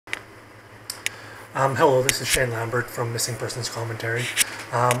Hello, this is Shane Lambert from Missing Persons Commentary.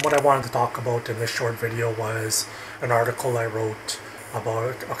 What I wanted to talk about in this short video was an article I wrote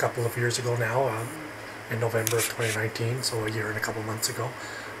about a couple of years ago now, in November of 2019, so a year and a couple months ago.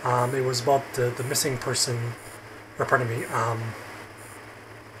 It was about the missing person, or pardon me,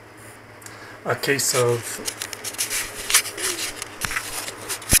 a case of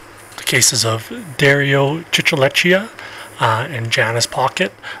the cases of Dario, Cicolecchia, and Janice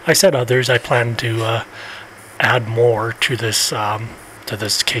Pocket. I said others. I plan to add more to this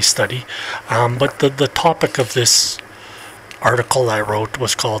case study, but the topic of this article I wrote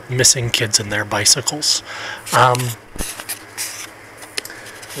was called "Missing Kids and Their Bicycles."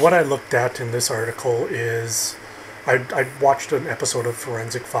 What I looked at in this article is I watched an episode of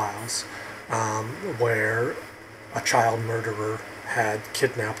Forensic Files where a child murderer had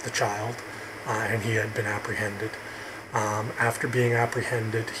kidnapped the child and he had been apprehended. After being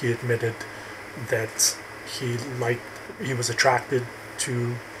apprehended, he admitted that he was attracted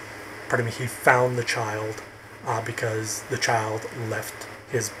to, he found the child because the child left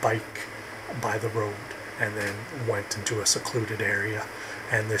his bike by the road and then went into a secluded area,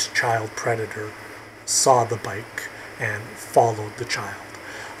 and this child predator saw the bike and followed the child.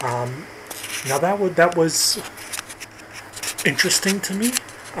 Now that was interesting to me,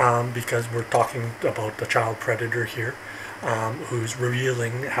 because we're talking about the child predator here, who's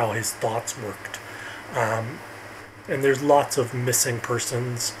revealing how his thoughts worked. And there's lots of missing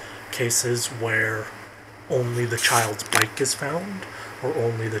persons cases where only the child's bike is found, or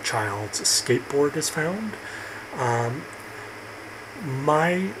only the child's skateboard is found.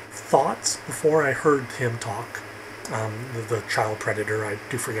 My thoughts before I heard him talk, the child predator, I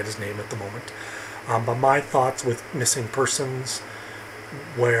do forget his name at the moment, but my thoughts with missing persons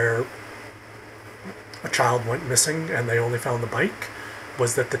where a child went missing and they only found the bike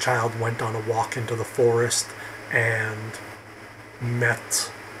was that the child went on a walk into the forest and met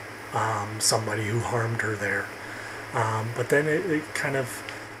somebody who harmed her there. But then I kind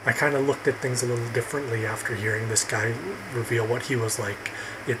of looked at things a little differently after hearing this guy reveal what he was like.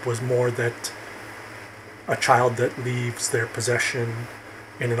 It was more that a child that leaves their possession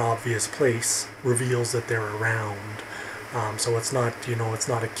in an obvious place reveals that they're around. So it's not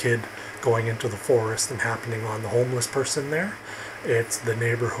a kid going into the forest and happening on the homeless person there. It's the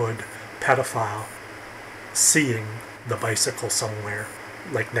neighborhood pedophile seeing the bicycle somewhere,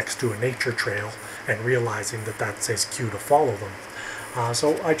 like next to a nature trail, and realizing that that's his cue to follow them.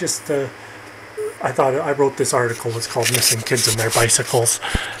 So I thought I wrote this article. It's called "Missing Kids and Their Bicycles,"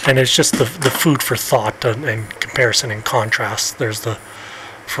 and it's just the food for thought and comparison and contrast. There's the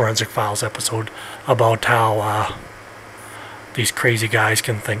Forensic Files episode about how these crazy guys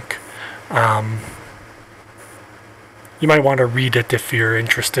can think. You might want to read it if you're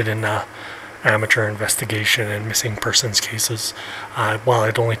interested in amateur investigation and missing persons cases. While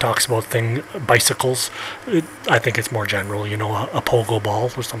it only talks about bicycles, I think it's more general, a pogo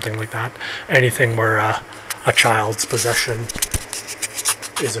ball or something like that. Anything where a child's possession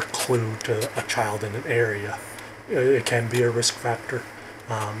is a clue to a child in an area. It can be a risk factor,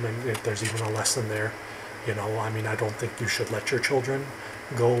 and if there's even a lesson there. I don't think you should let your children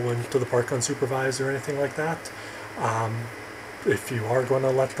go into the park unsupervised or anything like that. If you are going to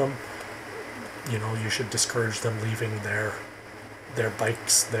let them, you should discourage them leaving their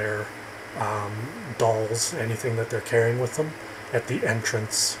bikes, their dolls, anything that they're carrying with them at the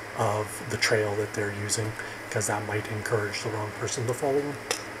entrance of the trail that they're using, because that might encourage the wrong person to follow them.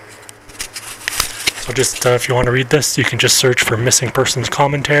 So just if you want to read this, you can just search for Missing Persons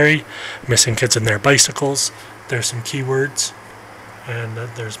Commentary, Missing Kids and Their Bicycles. There's some keywords, and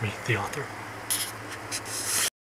there's me, the author.